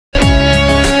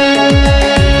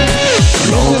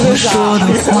说的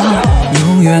话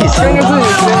永远都是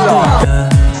对的。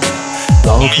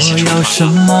老婆要什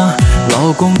么，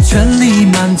老公全力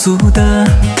满足的。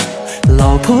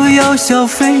老婆要小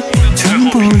费，全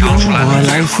部由我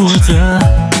来负责。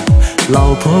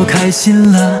老婆开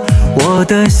心了，我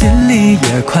的心里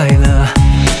也快乐。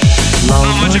老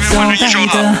婆交代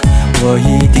的，我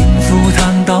一定赴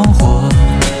汤蹈火。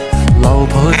老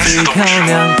婆最漂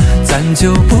亮，咱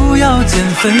就不要减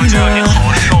肥了。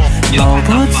老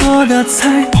婆做的菜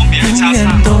永远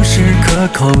都是可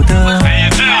口的。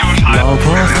老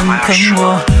婆很疼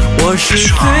我，我是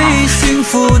最幸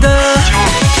福的。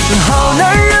好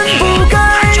男人不该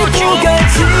欺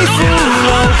负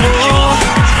老婆，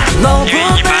老婆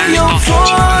没有错，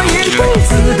一辈子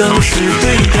都是对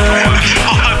的。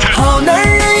好男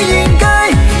人应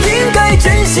该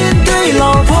真心对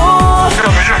老婆，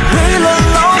为了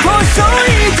老婆受一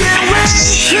点委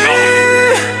屈